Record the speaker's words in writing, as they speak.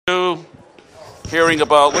hearing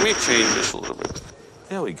about, let me change this a little bit.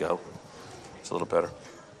 There we go. It's a little better.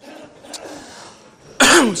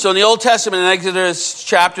 So in the Old Testament, in Exodus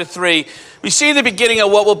chapter 3, we see the beginning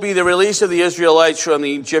of what will be the release of the Israelites from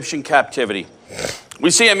the Egyptian captivity.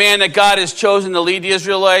 We see a man that God has chosen to lead the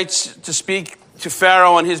Israelites to speak to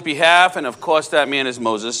Pharaoh on his behalf, and of course that man is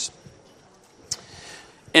Moses.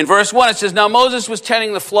 In verse 1 it says, "Now Moses was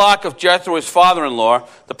tending the flock of Jethro, his father-in-law,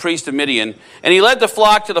 the priest of Midian, and he led the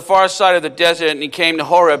flock to the far side of the desert, and he came to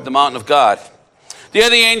Horeb, the mountain of God. There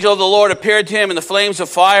the angel of the Lord appeared to him in the flames of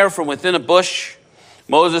fire from within a bush.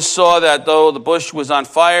 Moses saw that though the bush was on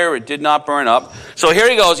fire, it did not burn up." So here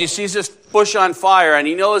he goes. He sees this bush on fire, and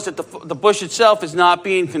he knows that the bush itself is not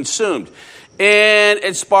being consumed. And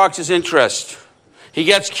it sparks his interest. He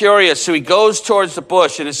gets curious, so he goes towards the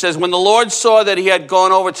bush. And it says, when the Lord saw that he had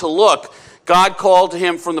gone over to look, God called to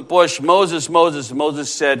him from the bush, "Moses, Moses."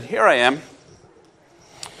 Moses said, "Here I am."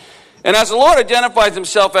 And as the Lord identifies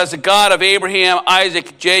himself as the God of Abraham,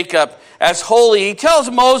 Isaac, Jacob, as holy, he tells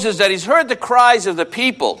Moses that he's heard the cries of the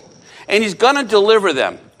people, and he's going to deliver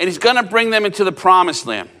them, and he's going to bring them into the promised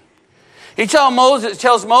land. He tells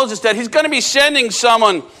Moses that he's going to be sending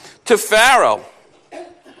someone to Pharaoh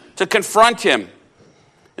to confront him.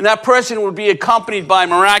 And that person would be accompanied by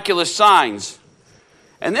miraculous signs.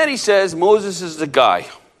 And then he says, Moses is the guy.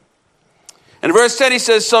 And in verse 10 he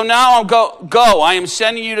says, "So now go, I am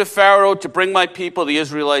sending you to Pharaoh to bring my people, the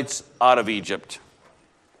Israelites, out of Egypt."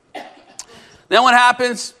 Then what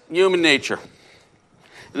happens? Human nature.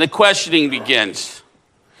 And the questioning begins.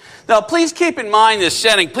 Now, please keep in mind this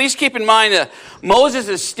setting. Please keep in mind that Moses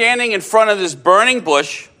is standing in front of this burning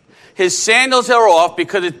bush. His sandals are off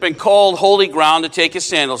because it's been called holy ground to take his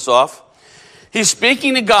sandals off. He's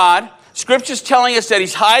speaking to God. Scripture's telling us that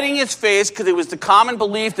he's hiding his face because it was the common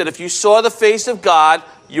belief that if you saw the face of God,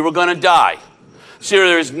 you were going to die. So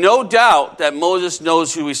there is no doubt that Moses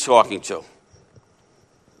knows who he's talking to.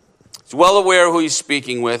 He's well aware of who he's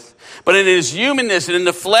speaking with. But in his humanness and in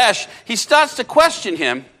the flesh, he starts to question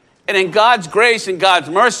him. And in God's grace and God's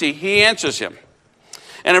mercy, he answers him.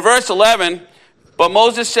 And in verse 11, "But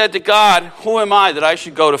Moses said to God, 'Who am I that I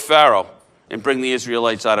should go to Pharaoh and bring the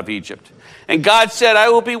Israelites out of Egypt?' And God said, 'I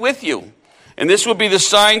will be with you. And this will be the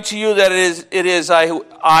sign to you that it is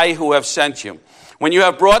I who have sent you. When you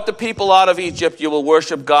have brought the people out of Egypt, you will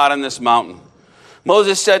worship God on this mountain.'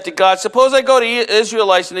 Moses said to God, 'Suppose I go to the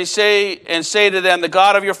Israelites and they say to them, "The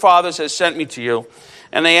God of your fathers has sent me to you."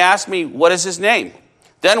 And they ask me, "What is his name?"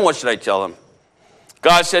 Then what should I tell them?'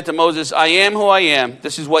 God said to Moses, 'I am who I am.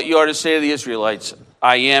 This is what you are to say to the Israelites.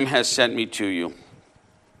 I am has sent me to you.'"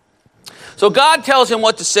 So God tells him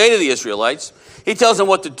what to say to the Israelites. He tells them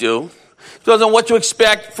what to do. He tells them what to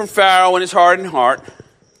expect from Pharaoh in his hardened heart.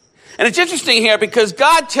 And it's interesting here because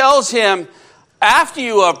God tells him, after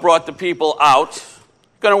you have brought the people out,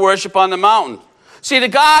 you're going to worship on the mountain. See, to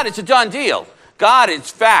God, it's a done deal. God, it's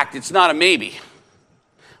fact. It's not a maybe.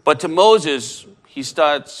 But to Moses, he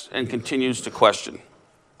starts and continues to question.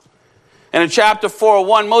 And in chapter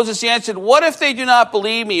 4:1, Moses answered, "What if they do not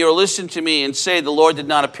believe me or listen to me and say, 'The Lord did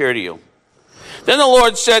not appear to you'?" Then the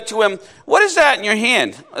Lord said to him, "What is that in your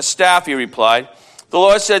hand?" "A staff," he replied. The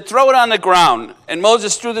Lord said, "Throw it on the ground." And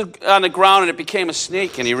Moses threw it on the ground, and it became a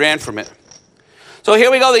snake, and he ran from it. So here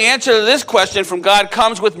we go. The answer to this question from God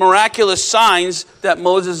comes with miraculous signs that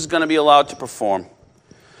Moses is going to be allowed to perform.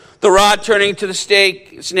 The rod turning to the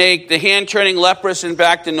snake, the hand turning leprous and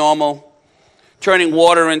back to normal, turning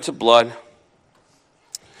water into blood.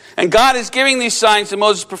 And God is giving these signs to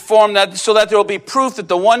Moses to perform that so that there will be proof that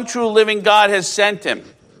the one true living God has sent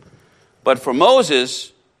him. But for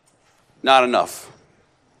Moses, not enough.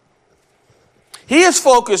 He is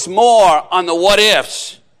focused more on the what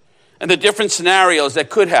ifs and the different scenarios that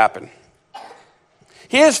could happen.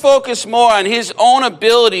 He is focused more on his own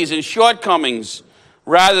abilities and shortcomings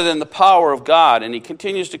rather than the power of God, and he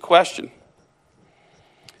continues to question.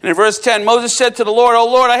 And in verse 10, Moses said to the Lord, "O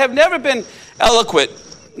Lord, I have never been eloquent,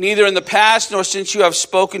 neither in the past nor since you have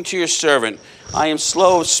spoken to your servant. I am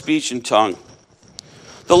slow of speech and tongue."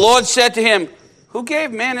 The Lord said to him, "Who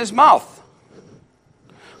gave man his mouth?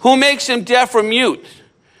 Who makes him deaf or mute?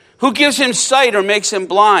 Who gives him sight or makes him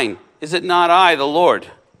blind? Is it not I, the Lord?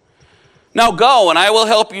 Now go, and I will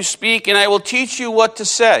help you speak, and I will teach you what to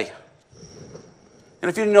say." And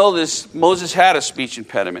if you know this, Moses had a speech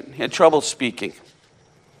impediment. He had trouble speaking.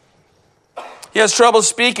 He has trouble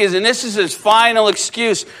speaking, and this is his final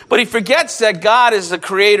excuse. But he forgets that God is the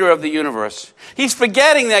creator of the universe. He's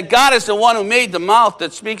forgetting that God is the one who made the mouth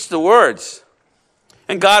that speaks the words.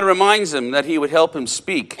 And God reminds him that he would help him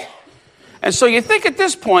speak. And so you think at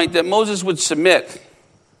this point that Moses would submit.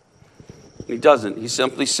 He doesn't. He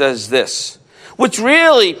simply says this, which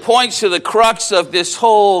really points to the crux of this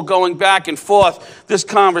whole going back and forth, this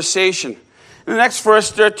conversation. In the next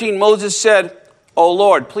verse 13, Moses said, "Oh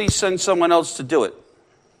Lord, please send someone else to do it."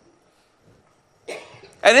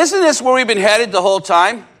 And isn't this where we've been headed the whole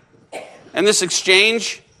time? In this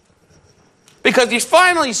exchange? Because he's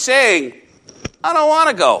finally saying, I don't want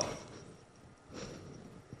to go.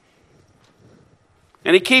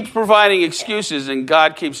 And he keeps providing excuses, and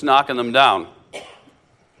God keeps knocking them down.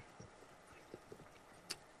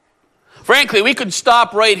 Frankly, we could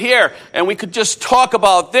stop right here and we could just talk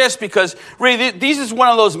about this, because really, this is one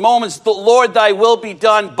of those moments, the Lord, thy will be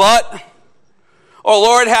done, but, or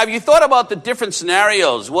Lord, have you thought about the different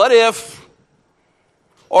scenarios? What if,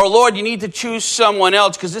 or Lord, you need to choose someone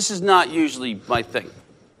else, because this is not usually my thing.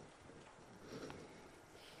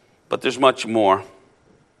 But there's much more.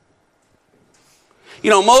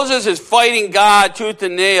 You know, Moses is fighting God tooth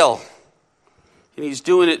and nail, and he's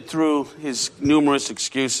doing it through his numerous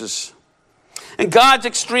excuses. And God's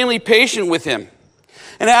extremely patient with him.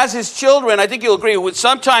 And as his children, I think you'll agree,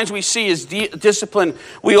 sometimes we see his discipline,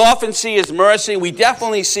 we often see his mercy, we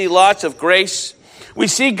definitely see lots of grace. We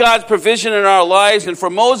see God's provision in our lives, and for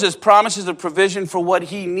Moses, promises of provision for what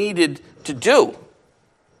he needed to do.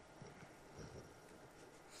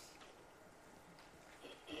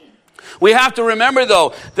 We have to remember,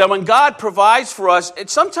 though, that when God provides for us,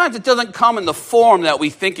 sometimes it doesn't come in the form that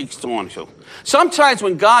we think it's going to. Sometimes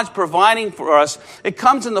when God's providing for us, it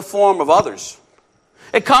comes in the form of others.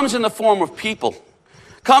 It comes in the form of people.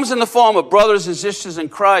 It comes in the form of brothers and sisters in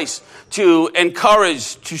Christ to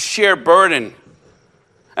encourage, to share burden.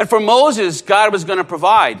 And for Moses, God was going to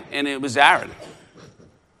provide, and it was Aaron.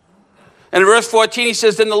 And in verse 14, he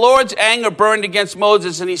says, "Then the Lord's anger burned against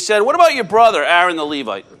Moses, and he said, 'What about your brother, Aaron the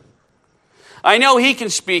Levite? I know he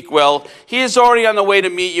can speak well. He is already on the way to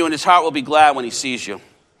meet you, and his heart will be glad when he sees you.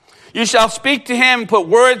 You shall speak to him, put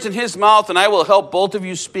words in his mouth, and I will help both of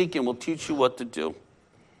you speak and will teach you what to do.'"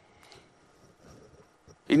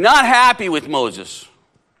 He's not happy with Moses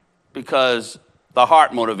because the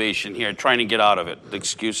heart motivation here, trying to get out of it, the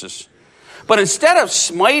excuses. But instead of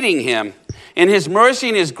smiting him, in his mercy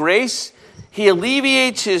and his grace, he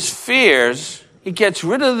alleviates his fears. He gets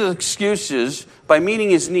rid of the excuses by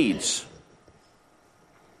meeting his needs.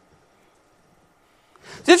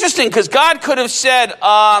 It's interesting because God could have said,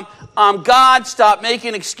 God, stop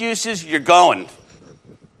making excuses, you're going.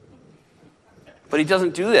 But he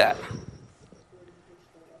doesn't do that.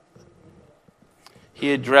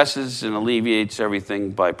 He addresses and alleviates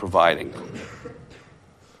everything by providing.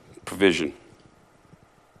 Provision.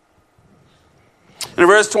 In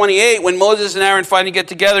verse 28, when Moses and Aaron finally get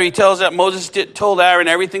together, he tells that Moses told Aaron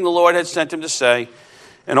everything the Lord had sent him to say,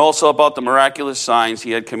 and also about the miraculous signs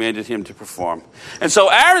he had commanded him to perform. And so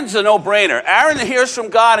Aaron's a no-brainer. Aaron hears from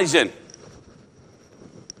God, he's in.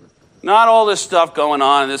 Not all this stuff going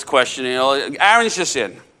on in this question. Aaron's just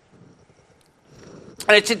in.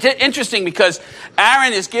 And it's interesting because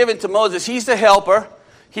Aaron is given to Moses. He's the helper.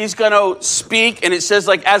 He's going to speak, and it says,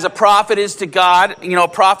 like, as a prophet is to God, a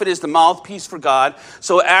prophet is the mouthpiece for God.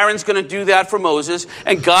 So Aaron's going to do that for Moses,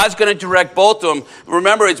 and God's going to direct both of them.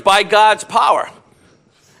 Remember, it's by God's power.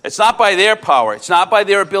 It's not by their power. It's not by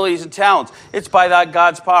their abilities and talents. It's by that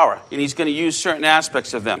God's power. And he's going to use certain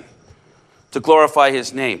aspects of them to glorify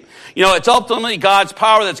his name. It's ultimately God's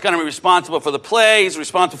power that's going to be responsible for the plagues,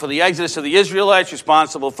 responsible for the exodus of the Israelites,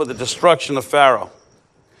 responsible for the destruction of Pharaoh.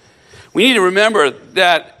 We need to remember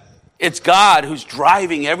that it's God who's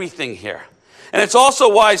driving everything here. And it's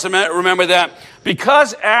also wise to remember that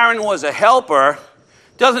because Aaron was a helper,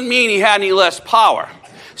 doesn't mean he had any less power.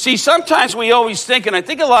 See, sometimes we always think, and I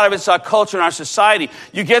think a lot of it's our culture and our society,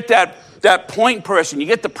 you get that point person, you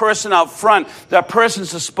get the person out front, that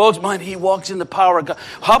person's the spokesman, he walks in the power of God.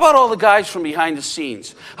 How about all the guys from behind the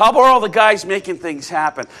scenes? How about all the guys making things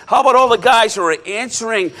happen? How about all the guys who are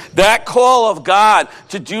answering that call of God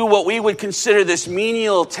to do what we would consider this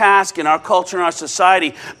menial task in our culture and our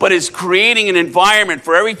society, but is creating an environment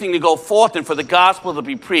for everything to go forth and for the gospel to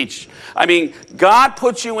be preached? I mean, God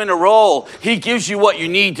puts you in a role. He gives you what you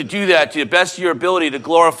need to do that to the best of your ability to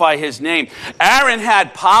glorify his name. Aaron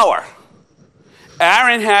had power.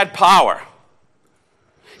 Aaron had power.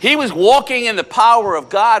 He was walking in the power of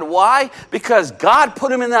God. Why? Because God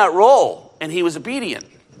put him in that role, and he was obedient.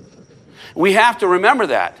 We have to remember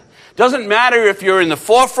that. Doesn't matter if you're in the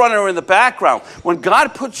forefront or in the background. When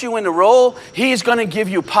God puts you in the role, he's going to give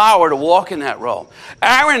you power to walk in that role.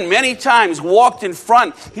 Aaron many times walked in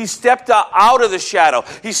front. He stepped out of the shadow.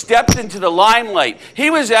 He stepped into the limelight. He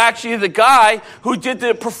was actually the guy who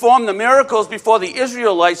perform the miracles before the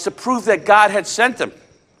Israelites to prove that God had sent him.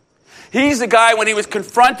 He's the guy when he was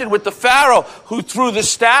confronted with the Pharaoh who threw the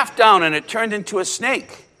staff down and it turned into a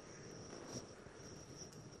snake.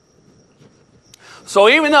 So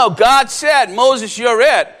even though God said, Moses, you're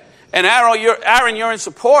it, and Aaron, you're in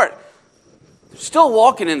support, still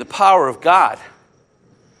walking in the power of God.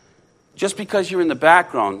 Just because you're in the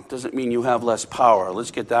background doesn't mean you have less power.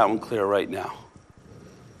 Let's get that one clear right now.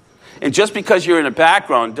 And just because you're in the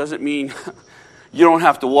background doesn't mean you don't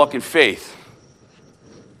have to walk in faith.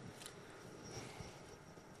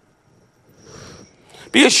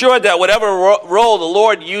 Be assured that whatever role the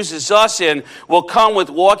Lord uses us in will come with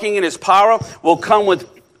walking in His power, will come with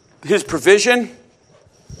His provision.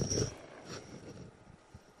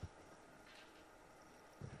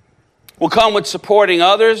 Will come with supporting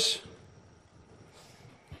others.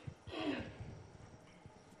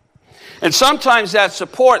 And sometimes that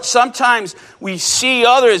support, sometimes we see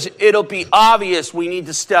others, it'll be obvious we need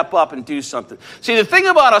to step up and do something. See, the thing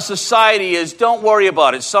about our society is don't worry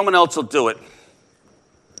about it. Someone else will do it.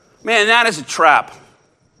 Man, that is a trap.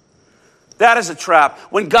 That is a trap.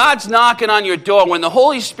 When God's knocking on your door, when the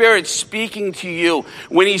Holy Spirit's speaking to you,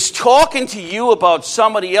 when He's talking to you about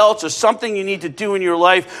somebody else or something you need to do in your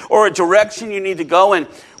life or a direction you need to go in,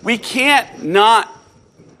 we can't not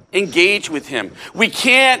engage with Him. We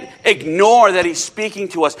can't ignore that He's speaking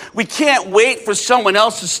to us. We can't wait for someone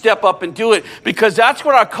else to step up and do it because that's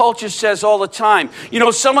what our culture says all the time. You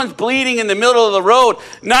know, someone's bleeding in the middle of the road.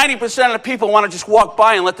 90% of the people want to just walk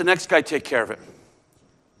by and let the next guy take care of it.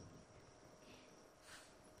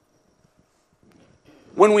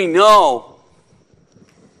 When we know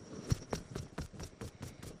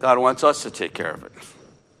God wants us to take care of it.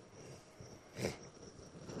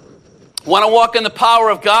 Want to walk in the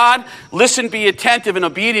power of God? Listen, be attentive and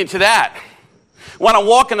obedient to that. Want to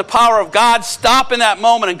walk in the power of God? Stop in that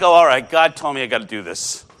moment and go, all right, God told me I got to do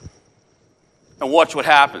this. And watch what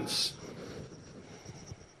happens.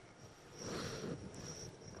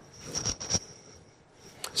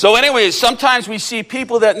 So anyways, sometimes we see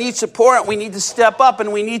people that need support and we need to step up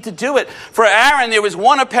and we need to do it. For Aaron, there was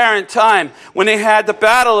one apparent time when they had the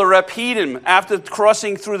battle of Rephidim after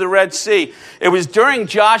crossing through the Red Sea. It was during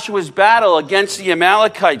Joshua's battle against the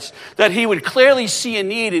Amalekites that he would clearly see a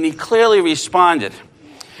need and he clearly responded.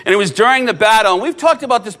 And it was during the battle, and we've talked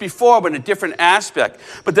about this before, but in a different aspect,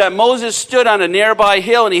 but that Moses stood on a nearby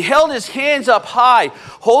hill and he held his hands up high,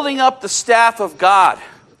 holding up the staff of God.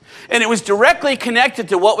 And it was directly connected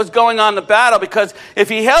to what was going on in the battle because if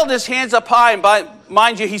he held his hands up high, and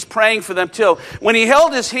mind you, he's praying for them too. When he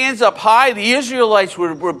held his hands up high, the Israelites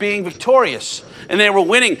were being victorious and they were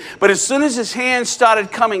winning. But as soon as his hands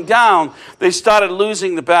started coming down, they started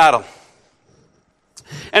losing the battle.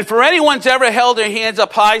 And for anyone who's ever held their hands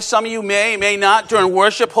up high, some of you may not, during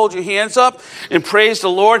worship, hold your hands up and praise the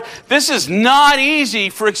Lord. This is not easy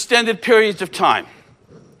for extended periods of time.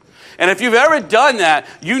 And if you've ever done that,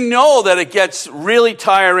 you know that it gets really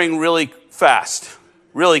tiring really fast,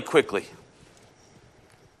 really quickly.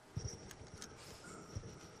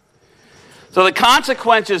 So the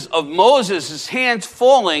consequences of Moses' hands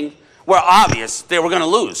falling were obvious. They were going to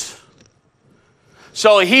lose.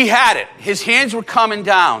 So he had it. His hands were coming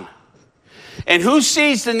down. And who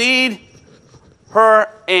sees the need? Hur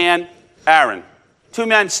and Aaron. Two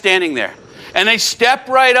men standing there. And they step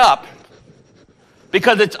right up.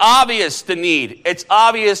 Because it's obvious the need, it's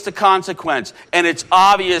obvious the consequence, and it's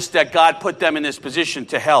obvious that God put them in this position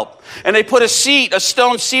to help. And they put a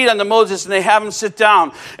stone seat under Moses, and they have him sit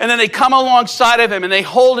down. And then they come alongside of him, and they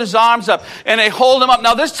hold his arms up, and they hold him up.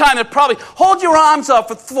 Now this time, they probably hold your arms up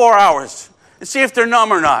for 4 hours and see if they're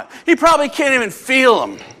numb or not. He probably can't even feel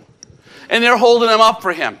them. And they're holding them up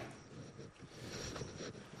for him.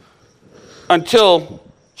 Until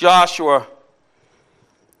Joshua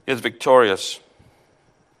is victorious.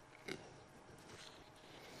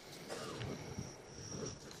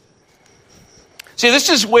 See,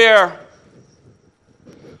 this is where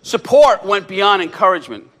support went beyond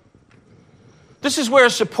encouragement. This is where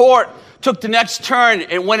support took the next turn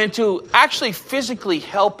and went into actually physically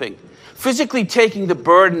helping, physically taking the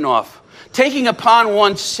burden off, taking upon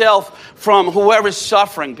oneself from whoever's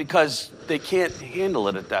suffering because they can't handle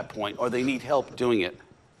it at that point or they need help doing it.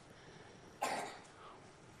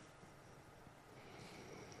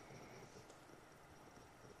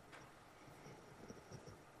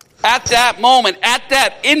 At that moment, at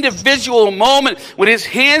that individual moment, when his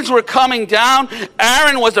hands were coming down,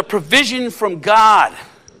 Aaron was a provision from God.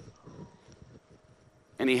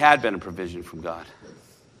 And he had been a provision from God.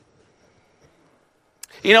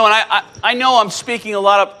 You know, and I know I'm speaking a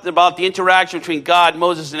lot about the interaction between God,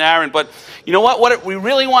 Moses, and Aaron, but you know what? What we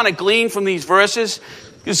really want to glean from these verses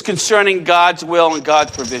is concerning God's will and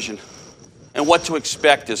God's provision. and what to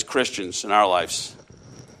expect as Christians in our lives.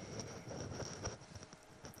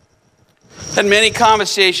 Had many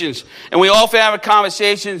conversations, and we often have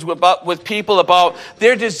conversations with people about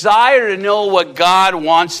their desire to know what God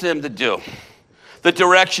wants them to do, the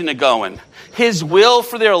direction to go in, His will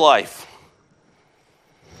for their life.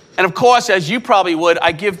 And of course, as you probably would,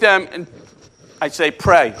 I give them, and I say,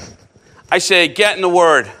 pray. I say, get in the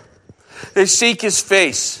Word. They seek His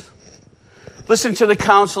face. Listen to the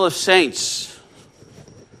counsel of saints.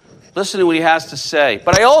 Listen to what He has to say.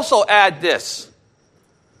 But I also add this.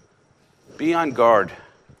 Be on guard.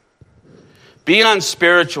 Be on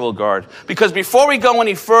spiritual guard. Because before we go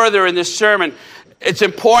any further in this sermon, it's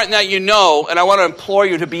important that you know, and I want to implore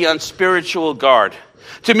you to be on spiritual guard.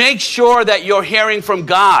 To make sure that you're hearing from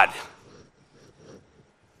God.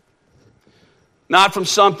 Not from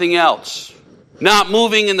something else. Not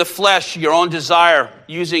moving in the flesh, your own desire,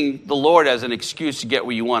 using the Lord as an excuse to get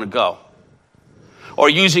where you want to go. Or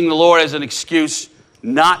using the Lord as an excuse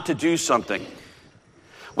not to do something.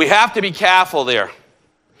 We have to be careful there.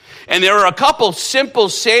 And there are a couple simple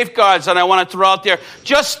safeguards that I want to throw out there.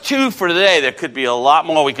 Just two for today. There could be a lot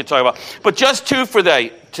more we could talk about. But just two for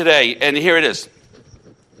today. And here it is.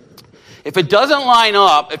 If it doesn't line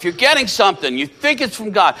up, if you're getting something, you think it's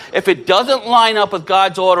from God. If it doesn't line up with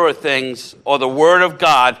God's order of things or the Word of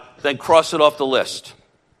God, then cross it off the list.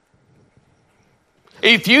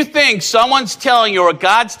 If you think someone's telling you or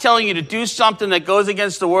God's telling you to do something that goes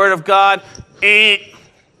against the Word of God,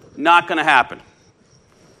 not going to happen.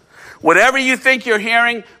 Whatever you think you're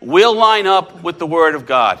hearing will line up with the Word of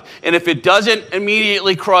God. And if it doesn't,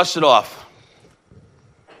 immediately cross it off.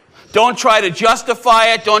 Don't try to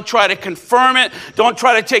justify it. Don't try to confirm it. Don't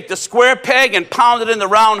try to take the square peg and pound it in the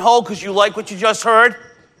round hole because you like what you just heard.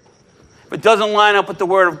 If it doesn't line up with the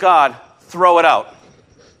Word of God, throw it out.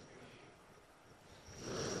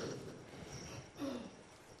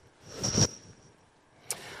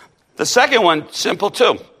 The second one, simple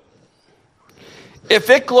too. If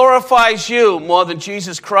it glorifies you more than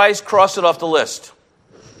Jesus Christ, cross it off the list.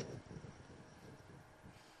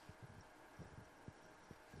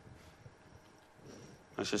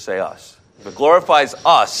 I should say us. If it glorifies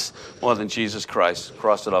us more than Jesus Christ,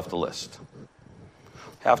 cross it off the list.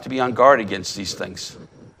 Have to be on guard against these things.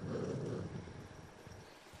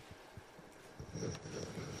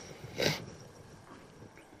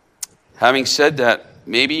 Having said that,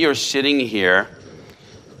 maybe you're sitting here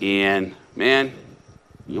and, man,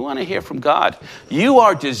 you want to hear from God. You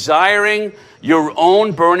are desiring your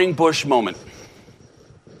own burning bush moment.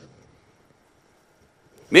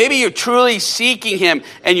 Maybe you're truly seeking Him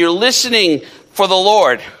and you're listening for the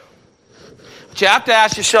Lord. But you have to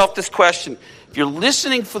ask yourself this question. If you're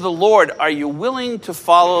listening for the Lord, are you willing to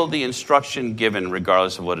follow the instruction given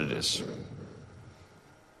regardless of what it is?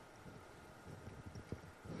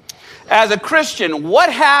 As a Christian,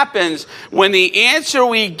 what happens when the answer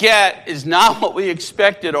we get is not what we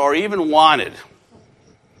expected or even wanted?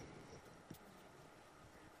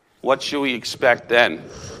 What should we expect then?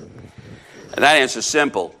 And that answer is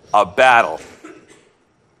simple, a battle.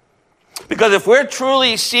 Because if we're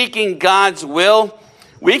truly seeking God's will,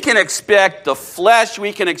 we can expect the flesh,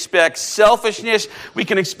 we can expect selfishness, we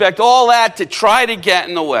can expect all that to try to get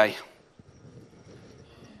in the way.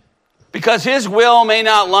 Because His will may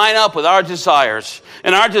not line up with our desires.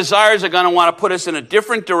 And our desires are going to want to put us in a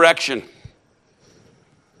different direction.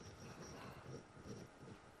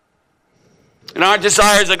 And our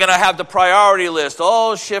desires are going to have the priority list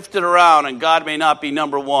all shifted around, and God may not be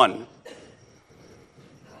number one.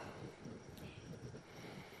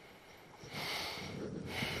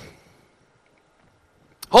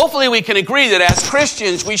 Hopefully we can agree that as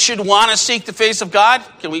Christians, we should want to seek the face of God.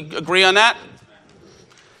 Can we agree on that?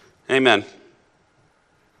 Amen.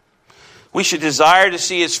 We should desire to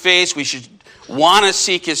see His face. We should want to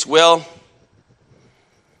seek His will.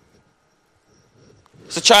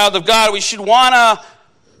 As a child of God, we should want to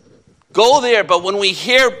go there. But when we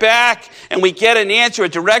hear back and we get an answer, a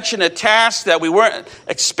direction, a task that we weren't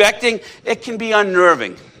expecting, it can be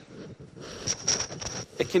unnerving.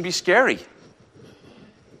 It can be scary.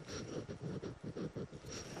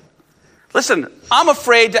 Listen, I'm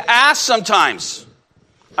afraid to ask sometimes.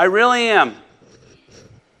 I really am.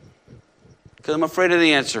 Because I'm afraid of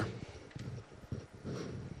the answer.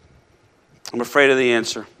 I'm afraid of the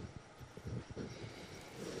answer.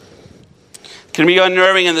 It can be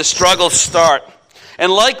unnerving and the struggles start. And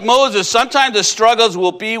like Moses, sometimes the struggles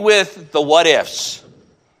will be with the what ifs.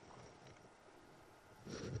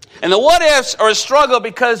 And the what ifs are a struggle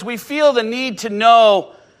because we feel the need to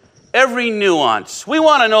know every nuance. We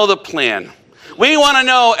want to know the plan. We want to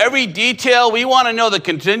know every detail. We want to know the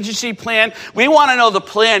contingency plan. We want to know the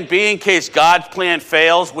plan B in case God's plan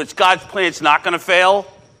fails, which God's plan's not going to fail.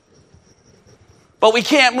 But we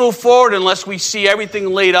can't move forward unless we see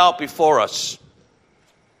everything laid out before us.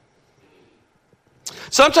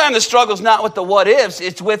 Sometimes the struggle's not with the what ifs,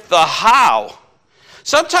 it's with the how.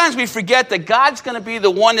 Sometimes we forget that God's going to be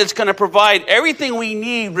the one that's going to provide everything we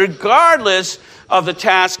need regardless of the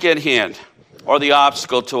task at hand or the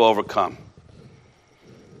obstacle to overcome.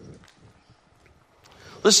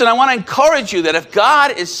 Listen, I want to encourage you that if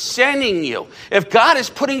God is sending you, if God is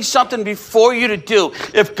putting something before you to do,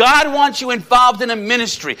 if God wants you involved in a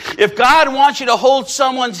ministry, if God wants you to hold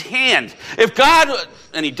someone's hand, if God,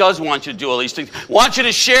 and he does want you to do all these things, wants you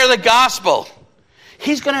to share the gospel,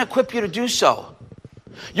 he's going to equip you to do so.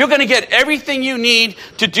 You're going to get everything you need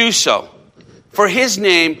to do so for his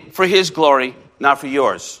name, for his glory, not for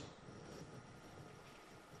yours.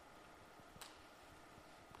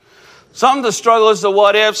 Some of the struggle is the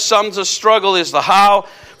what if, some of the struggle is the how.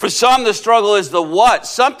 For some, the struggle is the what.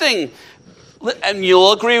 Something, and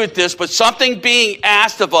you'll agree with this, but something being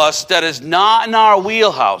asked of us that is not in our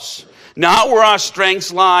wheelhouse, not where our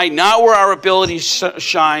strengths lie, not where our abilities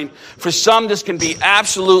shine. For some, this can be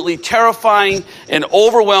absolutely terrifying and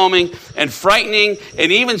overwhelming and frightening,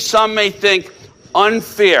 and even some may think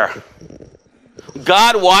unfair.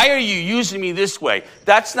 God, why are you using me this way?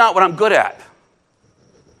 That's not what I'm good at.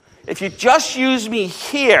 If you just use me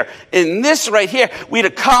here, in this right here, we'd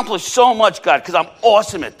accomplish so much, God, because I'm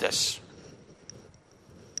awesome at this.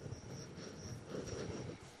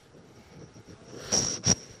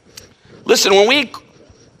 Listen, when we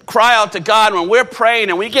cry out to God, when we're praying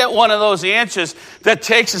and we get one of those answers that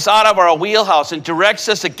takes us out of our wheelhouse and directs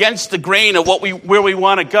us against the grain of where we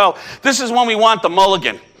want to go, this is when we want the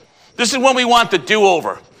mulligan. This is when we want the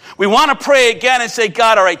do-over. We want to pray again and say,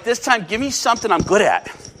 God, all right, this time give me something I'm good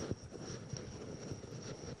at.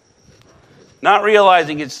 Not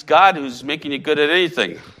realizing it's God who's making you good at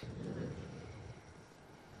anything.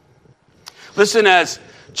 Listen, as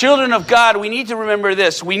children of God, we need to remember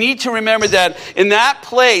this. We need to remember that in that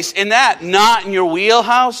place, in that not in your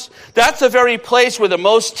wheelhouse, that's the very place where the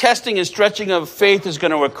most testing and stretching of faith is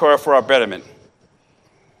going to occur for our betterment.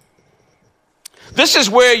 This is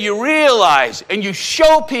where you realize and you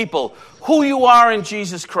show people who you are in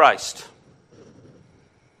Jesus Christ.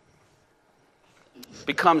 It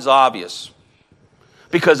becomes obvious.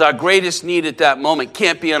 Because our greatest need at that moment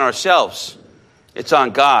can't be on ourselves. It's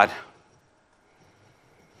on God.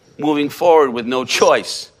 Moving forward with no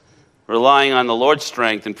choice. Relying on the Lord's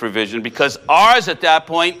strength and provision. Because ours at that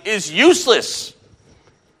point is useless.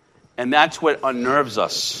 And that's what unnerves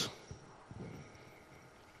us.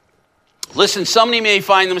 Listen, somebody may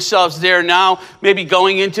find themselves there now. Maybe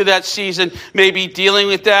going into that season. Maybe dealing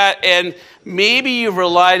with that. And maybe you've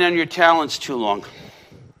relied on your talents too long.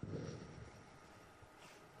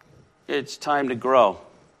 It's time to grow.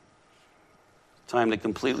 Time to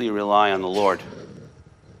completely rely on the Lord.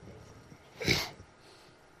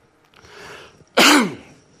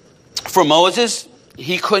 For Moses,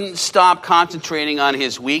 he couldn't stop concentrating on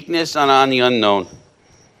his weakness and on the unknown.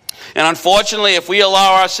 And unfortunately, if we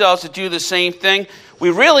allow ourselves to do the same thing,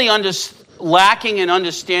 we're really lacking an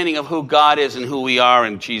understanding of who God is and who we are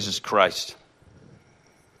in Jesus Christ.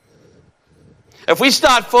 If we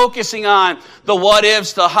start focusing on the what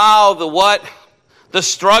ifs, the how, the what, the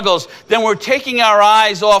struggles, then we're taking our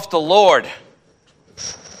eyes off the Lord.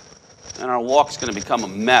 And our walk's going to become a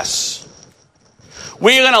mess.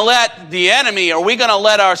 We're going to let the enemy, or we're going to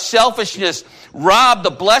let our selfishness rob the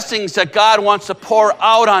blessings that God wants to pour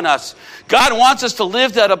out on us. God wants us to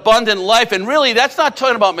live that abundant life. And really, that's not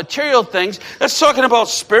talking about material things. That's talking about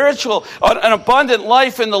spiritual, an abundant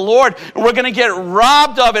life in the Lord. And we're going to get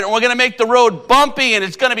robbed of it. And we're going to make the road bumpy. And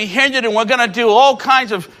it's going to be hindered. And we're going to do all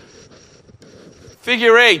kinds of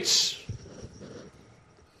figure eights.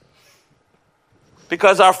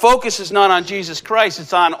 Because our focus is not on Jesus Christ.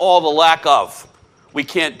 It's on all the lack of. We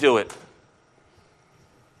can't do it.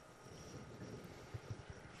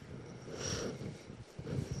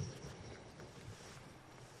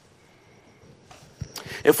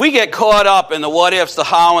 If we get caught up in the what ifs, the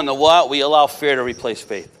how, and the what, we allow fear to replace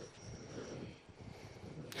faith.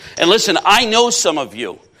 And listen, I know some of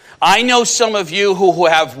you. I know some of you who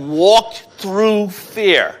have walked through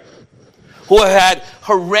fear, who have had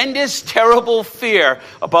horrendous, terrible fear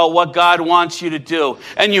about what God wants you to do.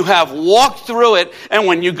 And you have walked through it, and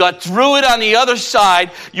when you got through it on the other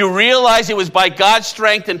side, you realized it was by God's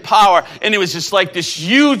strength and power, and it was just like this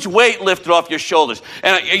huge weight lifted off your shoulders.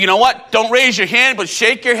 And you know what? Don't raise your hand, but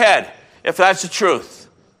shake your head if that's the truth.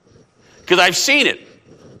 Because I've seen it.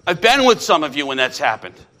 I've been with some of you when that's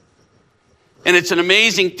happened. And it's an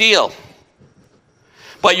amazing deal.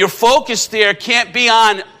 But your focus there can't be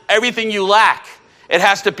on everything you lack. It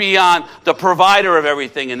has to be on the provider of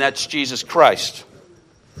everything, and that's Jesus Christ.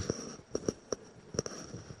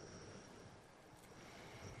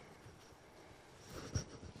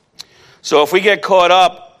 So if we get caught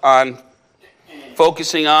up on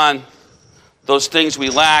focusing on those things we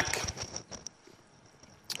lack,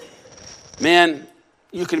 man,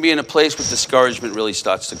 you can be in a place where discouragement really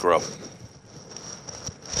starts to grow.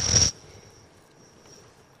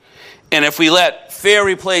 And if we let fear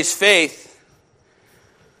replace faith,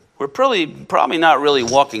 we're probably not really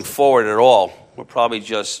walking forward at all. We're probably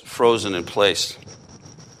just frozen in place.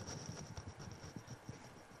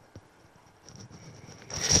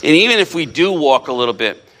 And even if we do walk a little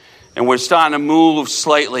bit, and we're starting to move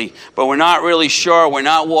slightly, but we're not really sure, we're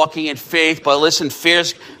not walking in faith, but listen,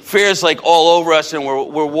 fear's like all over us, and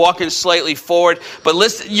we're walking slightly forward. But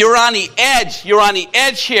listen, you're on the edge. You're on the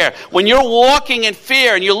edge here. When you're walking in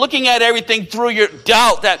fear and you're looking at everything through your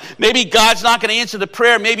doubt that maybe God's not going to answer the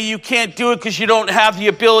prayer, maybe you can't do it because you don't have the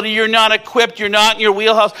ability, you're not equipped, you're not in your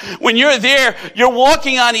wheelhouse. When you're there, you're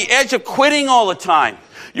walking on the edge of quitting all the time.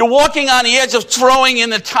 You're walking on the edge of throwing in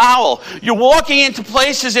the towel. You're walking into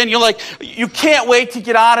places and you're like, you can't wait to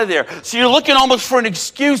get out of there. So you're looking almost for an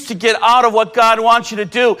excuse to get out of what God wants you to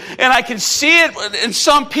do. And I can see it in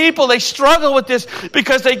some people. They struggle with this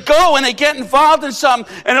because they go and they get involved in something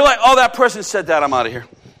and they're like, oh, that person said that, I'm out of here.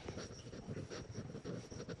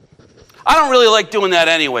 I don't really like doing that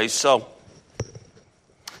anyway, so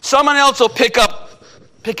someone else will pick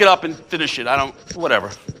it up and finish it.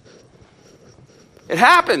 Whatever. It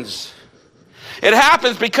happens. It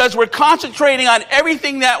happens because we're concentrating on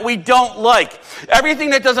everything that we don't like.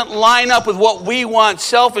 Everything that doesn't line up with what we want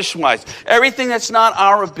selfish-wise. Everything that's not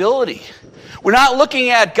our ability. We're not looking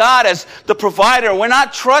at God as the provider. We're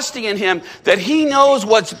not trusting in Him that He knows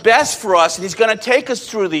what's best for us and He's going to take us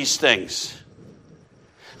through these things.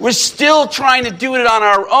 We're still trying to do it on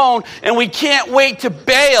our own, and we can't wait to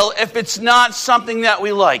bail if it's not something that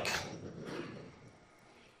we like.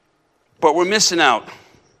 But we're missing out.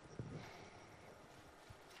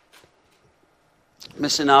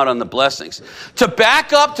 Missing out on the blessings. To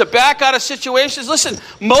back out of situations. Listen,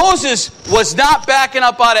 Moses was not backing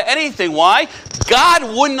up out of anything. Why?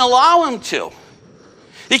 God wouldn't allow him to.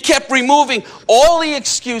 He kept removing all the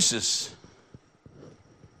excuses.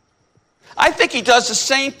 I think He does the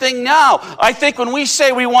same thing now. I think when we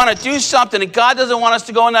say we want to do something and God doesn't want us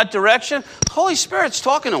to go in that direction, the Holy Spirit's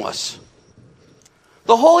talking to us.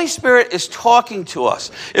 The Holy Spirit is talking to us.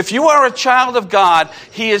 If you are a child of God,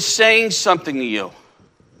 He is saying something to you.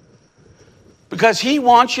 Because He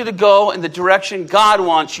wants you to go in the direction God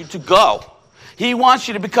wants you to go. He wants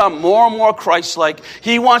you to become more and more Christ-like.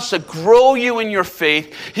 He wants to grow you in your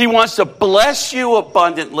faith. He wants to bless you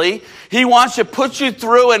abundantly. He wants to put you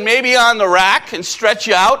through and maybe on the rack and stretch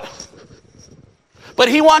you out. But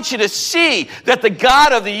He wants you to see that the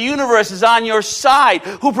God of the universe is on your side,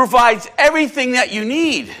 who provides everything that you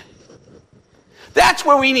need. That's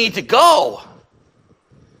where we need to go.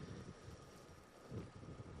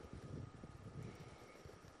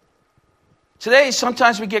 Today,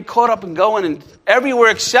 sometimes we get caught up in going and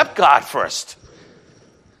everywhere except God first.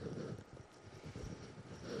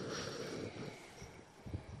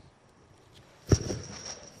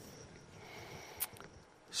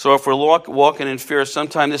 So if we're walking in fear,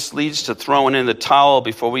 sometimes this leads to throwing in the towel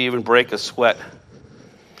before we even break a sweat.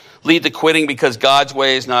 Lead to quitting because God's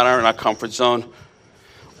way is not in our comfort zone.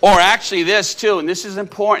 Or actually this too, and this is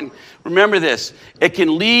important. Remember this. It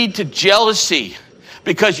can lead to jealousy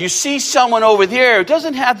because you see someone over there who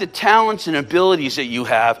doesn't have the talents and abilities that you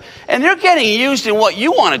have, and they're getting used in what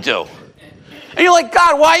you want to do. And you're like,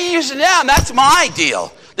 God, why are you using them? That's my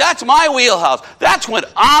deal. That's my wheelhouse. That's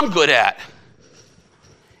what I'm good at.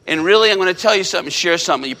 And really, I'm going to tell you something, share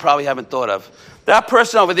something you probably haven't thought of. That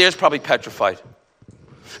person over there is probably petrified.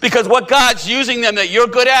 Because what God's using them that you're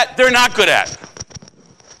good at, they're not good at.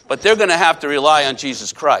 But they're going to have to rely on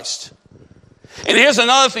Jesus Christ. And here's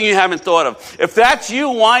another thing you haven't thought of. If that's you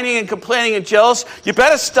whining and complaining and jealous, you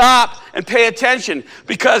better stop and pay attention.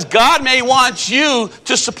 Because God may want you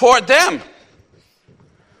to support them.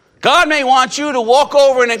 God may want you to walk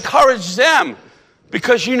over and encourage them.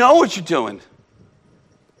 Because you know what you're doing.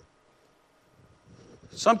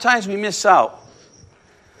 Sometimes we miss out.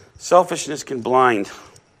 Selfishness can blind.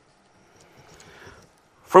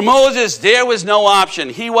 For Moses, there was no option.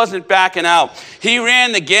 He wasn't backing out. He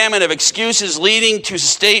ran the gamut of excuses leading to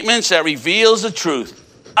statements that reveals the truth.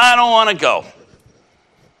 I don't want to go.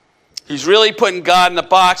 He's really putting God in the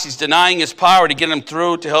box. He's denying his power to get him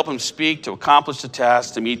through, to help him speak, to accomplish the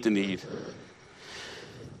task, to meet the need.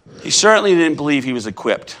 He certainly didn't believe he was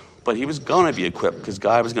equipped, but he was going to be equipped because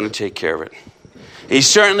God was going to take care of it. He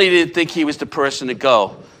certainly didn't think he was the person to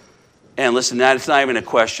go. And listen, that's not even a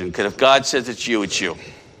question, because if God says it's you, it's you.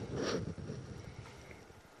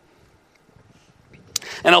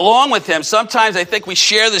 And along with him, sometimes I think we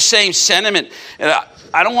share the same sentiment. And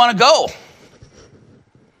I don't want to go.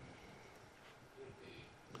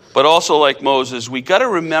 But also like Moses, we got to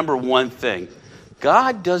remember one thing.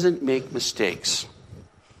 God doesn't make mistakes.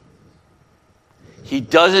 He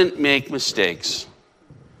doesn't make mistakes.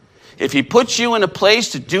 If he puts you in a place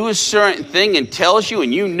to do a certain thing and tells you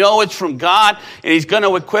and you know it's from God and he's going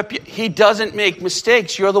to equip you, he doesn't make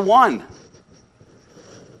mistakes. You're the one.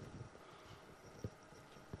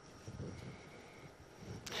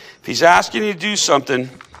 If he's asking you to do something,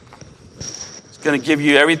 he's going to give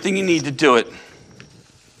you everything you need to do it.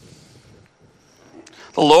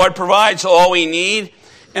 The Lord provides all we need,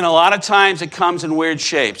 and a lot of times it comes in weird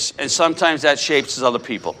shapes, and sometimes that shapes is other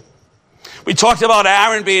people. We talked about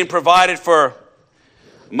Aaron being provided for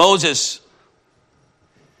Moses.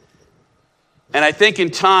 And I think in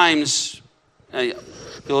times,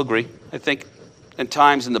 you'll agree, I think in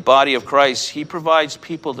times in the body of Christ, he provides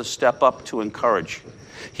people to step up to encourage.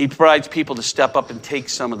 He provides people to step up and take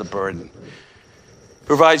some of the burden. He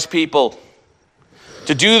provides people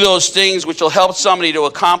to do those things which will help somebody to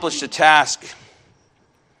accomplish the task.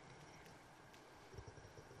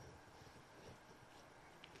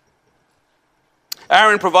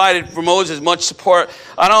 Aaron provided for Moses much support.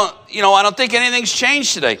 I don't think anything's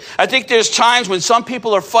changed today. I think there's times when some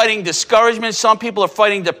people are fighting discouragement, some people are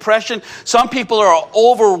fighting depression, some people are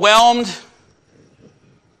overwhelmed.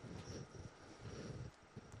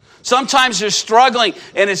 Sometimes they're struggling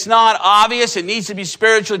and it's not obvious. It needs to be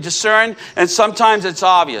spiritually discerned. And sometimes it's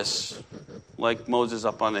obvious, like Moses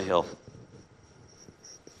up on the hill.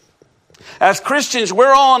 As Christians,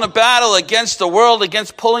 we're all in a battle against the world,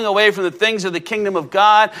 against pulling away from the things of the kingdom of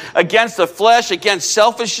God, against the flesh, against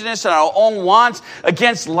selfishness and our own wants,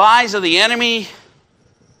 against lies of the enemy,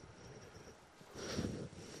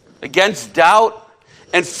 against doubt.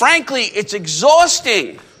 And frankly, it's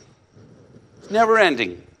exhausting. It's never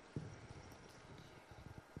ending.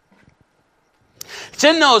 It's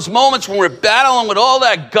in those moments when we're battling with all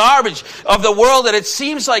that garbage of the world that it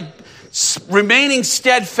seems like remaining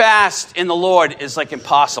steadfast in the Lord is like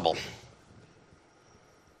impossible.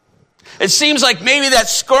 It seems like maybe that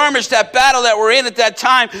skirmish, that battle that we're in at that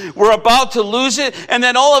time, we're about to lose it. And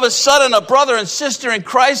then all of a sudden a brother and sister in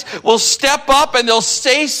Christ will step up and they'll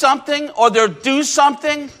say something or they'll do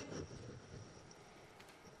something.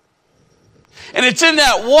 And it's in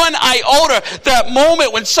that one iota, that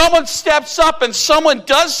moment when someone steps up and someone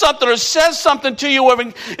does something or says something to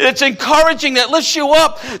you that's encouraging, that lifts you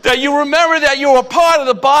up, that you remember that you're a part of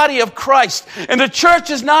the body of Christ. And the church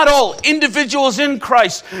is not all individuals in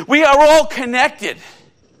Christ. We are all connected.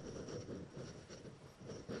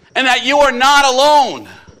 And that you are not alone.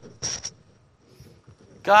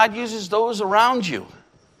 God uses those around you.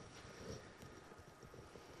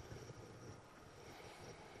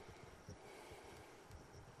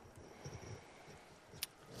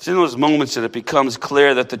 It's in those moments that it becomes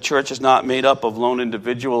clear that the church is not made up of lone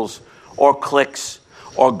individuals or cliques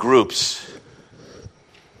or groups.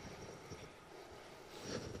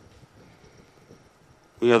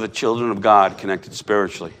 We are the children of God connected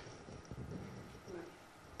spiritually.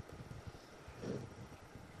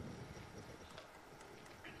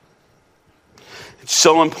 It's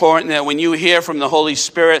so important that when you hear from the Holy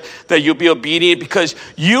Spirit that you'll be obedient, because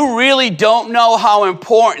you really don't know how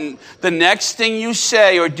important the next thing you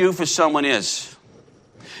say or do for someone is.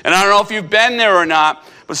 And I don't know if you've been there or not,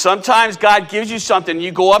 but sometimes God gives you something.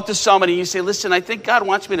 You go up to somebody and you say, listen, I think God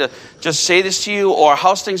wants me to just say this to you, or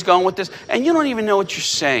how's things going with this? And you don't even know what you're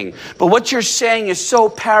saying. But what you're saying is so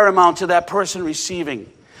paramount to that person receiving.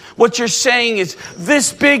 What you're saying is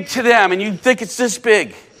this big to them, and you think it's this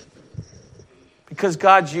big. Because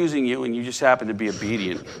God's using you and you just happen to be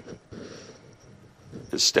obedient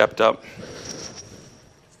and stepped up.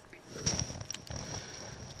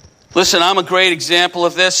 Listen, I'm a great example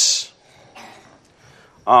of this.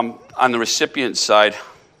 On the recipient side,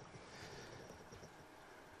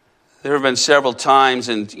 there have been several times,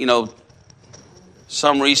 and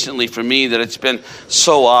some recently for me, that it's been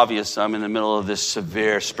so obvious I'm in the middle of this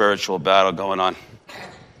severe spiritual battle going on.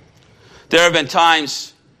 There have been times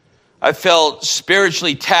I felt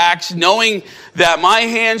spiritually taxed, knowing that my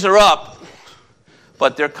hands are up,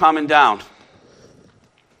 but they're coming down.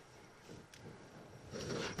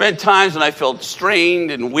 been times when I felt strained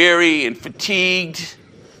and weary and fatigued,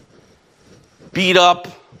 beat up.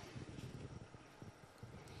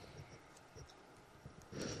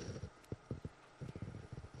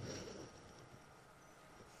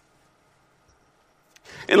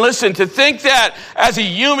 And listen, to think that as a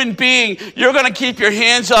human being, you're going to keep your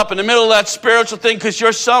hands up in the middle of that spiritual thing because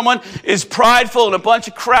you're someone is prideful and a bunch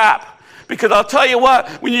of crap. Because I'll tell you what,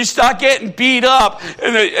 when you start getting beat up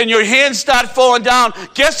and your hands start falling down,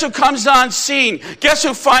 guess who comes on scene? Guess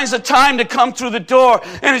who finds the time to come through the door?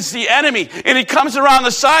 And it's the enemy. And he comes around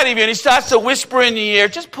the side of you and he starts to whisper in the ear,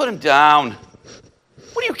 just put him down.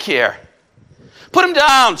 What do you care? Put him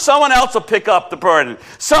down. Someone else will pick up the burden.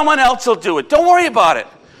 Someone else will do it. Don't worry about it.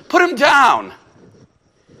 Put him down.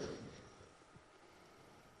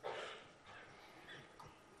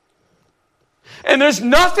 And there's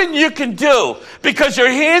nothing you can do because your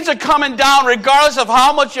hands are coming down regardless of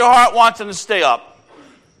how much your heart wants them to stay up.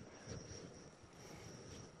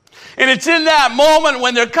 And it's in that moment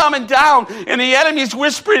when they're coming down and the enemy's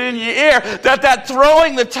whispering in your ear that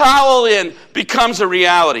throwing the towel in becomes a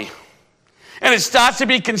reality. And it starts to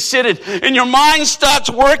be considered. And your mind starts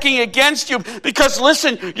working against you because,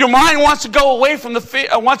 listen, your mind wants to go away from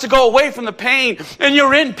the pain, and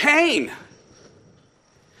you're in pain.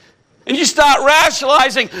 And you start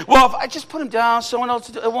rationalizing, well, if I just put him down, someone else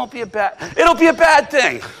will do it, it'll be a bad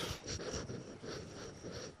thing.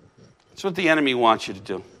 That's what the enemy wants you to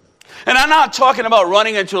do. And I'm not talking about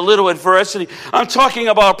running into a little adversity. I'm talking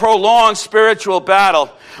about a prolonged spiritual battle.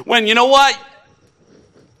 When, you know what?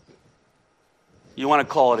 You want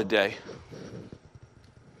to call it a day.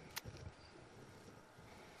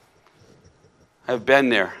 I've been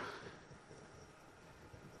there.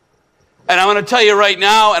 And I'm going to tell you right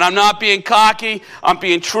now, and I'm not being cocky, I'm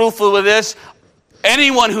being truthful with this.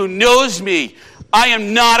 Anyone who knows me, I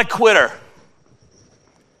am not a quitter.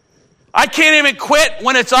 I can't even quit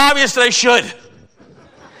when it's obvious that I should.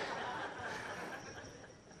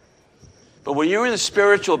 But when you're in a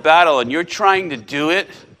spiritual battle and you're trying to do it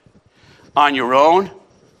on your own,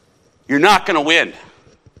 you're not going to win.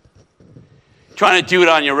 Trying to do it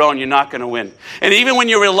on your own, you're not going to win. And even when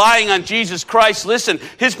you're relying on Jesus Christ, listen,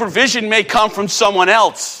 his provision may come from someone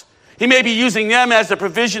else. He may be using them as a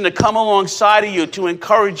provision to come alongside of you, to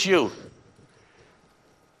encourage you.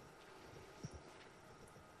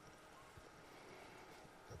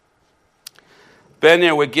 Been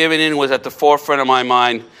there, we're giving in was at the forefront of my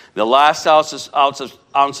mind. The last ounce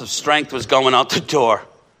of strength was going out the door.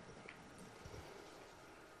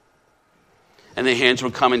 And the hands were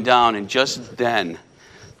coming down, and just then,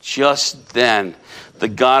 the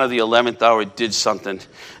God of the 11th hour did something.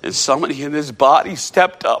 And somebody in his body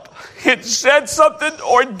stepped up and said something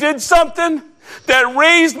or did something that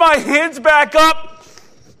raised my hands back up,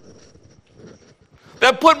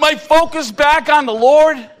 that put my focus back on the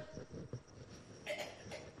Lord. And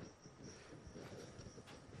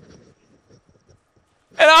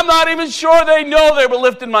I'm not even sure they know they were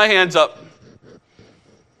lifting my hands up.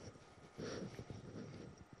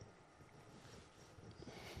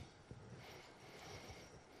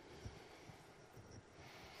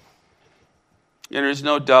 And there's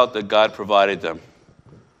no doubt that God provided them.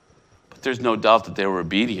 But there's no doubt that they were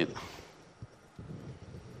obedient.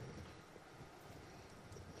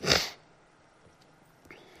 It's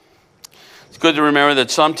good to remember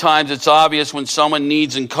that sometimes it's obvious when someone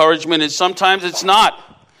needs encouragement, and sometimes it's not.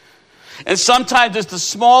 And sometimes it's the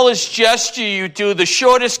smallest gesture you do, the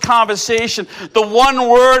shortest conversation, the one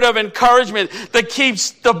word of encouragement that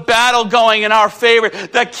keeps the battle going in our favor,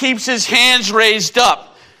 that keeps his hands raised up.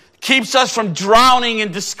 Keeps us from drowning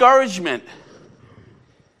in discouragement.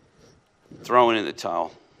 Throwing in the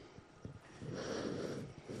towel.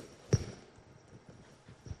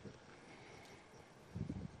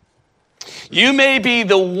 You may be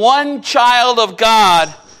the one child of God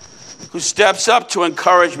who steps up to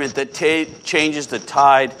encouragement that changes the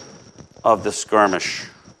tide of the skirmish,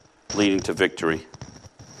 leading to victory.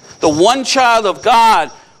 The one child of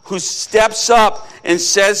God who steps up and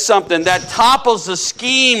says something that topples the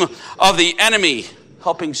scheme of the enemy,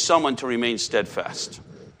 helping someone to remain steadfast.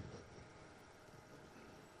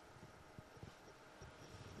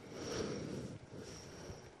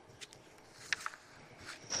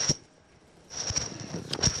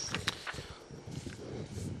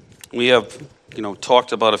 We have,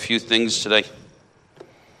 talked about a few things today.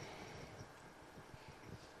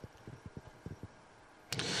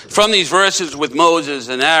 From these verses with Moses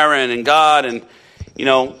and Aaron and God, and,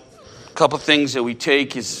 a couple of things that we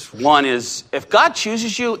take is, one is, if God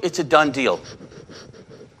chooses you, it's a done deal.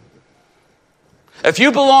 If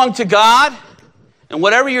you belong to God And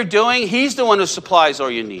whatever you're doing, he's the one who supplies all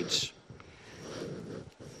your needs.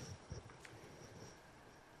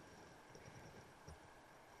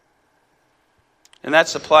 And that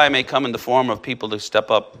supply may come in the form of people to step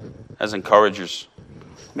up as encouragers,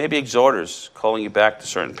 maybe exhorters, calling you back to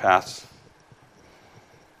certain paths.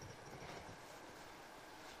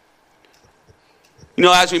 You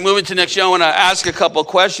know, as we move into next year, I want to ask a couple of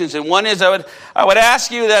questions. And one is, I would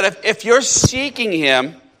ask you that if you're seeking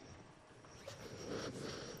him,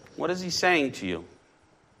 what is he saying to you?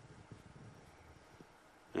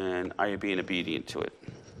 And are you being obedient to it?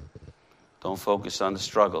 Don't focus on the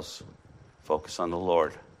struggles. Focus on the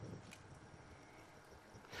Lord.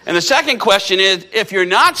 And the second question is, if you're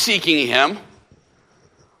not seeking him,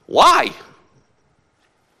 why?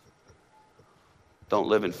 Don't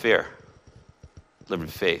live in fear. Live in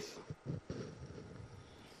faith.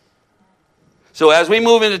 So as we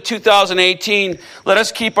move into 2018, let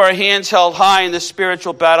us keep our hands held high in this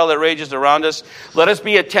spiritual battle that rages around us. Let us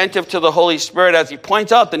be attentive to the Holy Spirit as he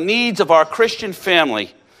points out the needs of our Christian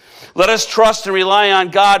family. Let us trust and rely on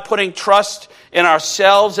God, putting trust in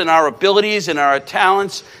ourselves and our abilities and our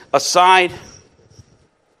talents aside.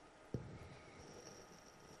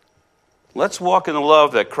 Let's walk in the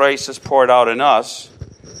love that Christ has poured out in us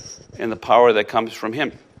and the power that comes from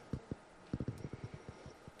him.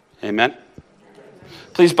 Amen.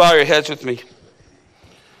 Please bow your heads with me.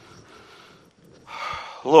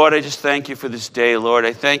 Lord, I just thank you for this day, Lord.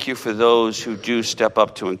 I thank you for those who do step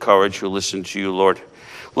up to encourage, who listen to you, Lord.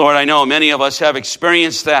 Lord, I know many of us have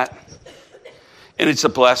experienced that, and it's a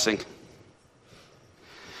blessing.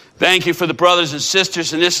 Thank you for the brothers and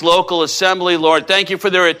sisters in this local assembly, Lord. Thank you for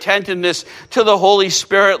their attentiveness to the Holy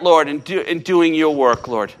Spirit, Lord, in doing your work,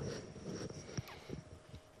 Lord.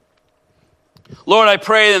 Lord, I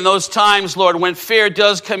pray in those times, Lord, when fear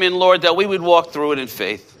does come in, Lord, that we would walk through it in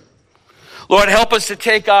faith. Lord, help us to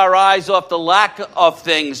take our eyes off the lack of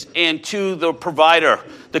things and to the provider,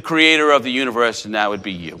 the creator of the universe, and that would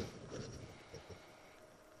be you.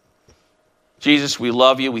 Jesus, we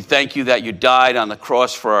love you. We thank you that you died on the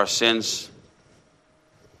cross for our sins.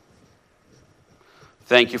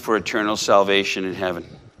 Thank you for eternal salvation in heaven.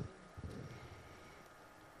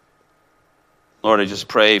 Lord, I just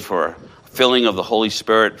pray for filling of the Holy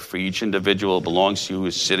Spirit for each individual who belongs to you who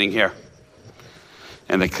is sitting here,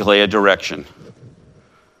 and the clear direction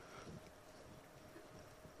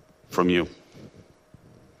from you.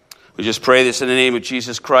 We just pray this in the name of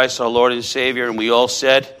Jesus Christ, our Lord and Savior, and we all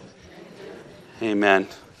said, amen.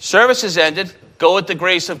 Service is ended. Go with the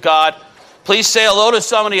grace of God. Please say hello to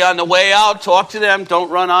somebody on the way out. Talk to them. Don't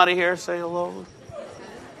run out of here. Say hello.